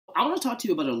I want to talk to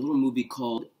you about a little movie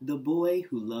called The Boy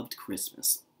Who Loved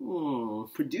Christmas.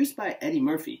 Produced by Eddie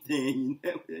Murphy.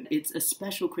 It's a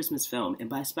special Christmas film, and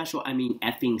by special, I mean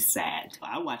effing sad.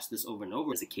 I watched this over and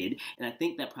over as a kid, and I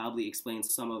think that probably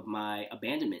explains some of my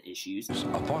abandonment issues. A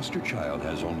foster child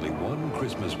has only one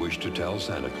Christmas wish to tell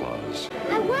Santa Claus.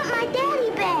 I want my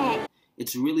daddy back.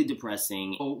 It's really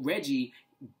depressing. Oh, Reggie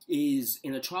is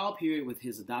in a trial period with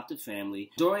his adopted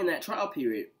family. During that trial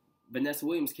period, Vanessa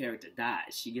Williams' character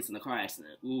dies. She gets in a car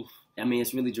accident. Oof. I mean,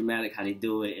 it's really dramatic how they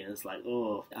do it, and it's like,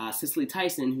 oh. Cicely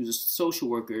Tyson, who's a social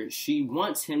worker, she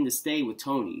wants him to stay with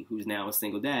Tony, who's now a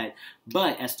single dad.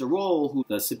 But Esther Roll, who's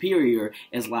the superior,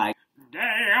 is like,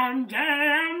 damn,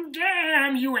 damn,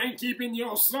 damn, you ain't keeping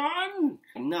your son?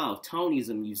 No, Tony's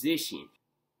a musician.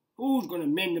 Who's gonna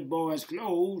mend the boy's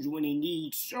clothes when he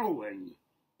needs sewing?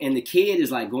 And the kid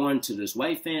is like going to this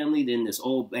white family, then this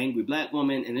old angry black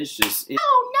woman, and it's just...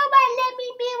 Oh, nobody let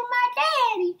me be with my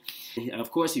daddy.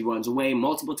 Of course, he runs away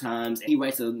multiple times. He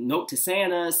writes a note to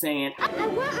Santa saying, I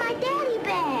want my daddy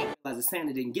back. Realizes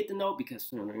Santa didn't get the note because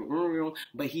Santa ain't real,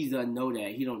 but he doesn't know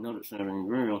that. He don't know that Santa ain't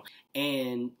real.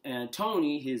 And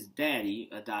Tony, his daddy,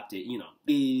 adopted,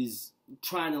 is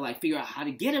trying to like figure out how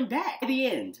to get him back. At the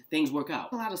end, things work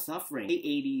out. A lot of suffering. Late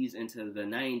 80s into the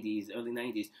 90s, early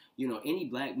 90s, any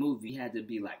black movie had to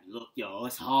be like, look, yo,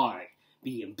 it's hard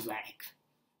being black.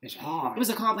 It's hard. It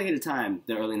was a complicated time,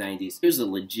 the early 90s. Here's a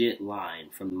legit line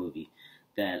from the movie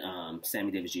that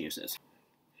Sammy Davis Jr. says.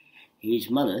 His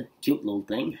mother, cute little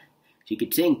thing, she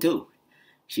could sing too.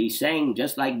 She sang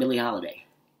just like Billie Holiday.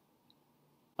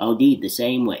 OD'd the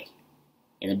same way,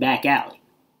 in a back alley.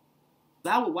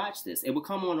 I would watch this. It would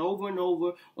come on over and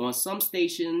over on some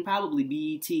station, probably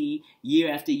BET,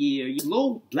 year after year. This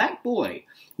little black boy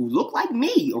who looked like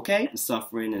me, okay?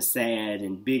 Suffering and sad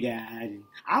and big-eyed. And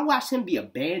I watched him be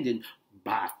abandoned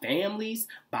by families,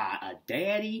 by a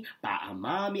daddy, by a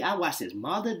mommy. I watched his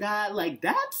mother die. Like,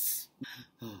 that's...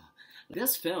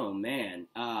 This film, man,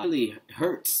 really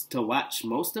hurts to watch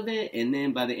most of it. And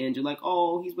then by the end, you're like,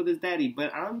 oh, he's with his daddy.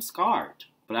 But I'm scarred.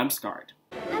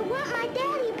 I want my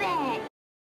daddy back.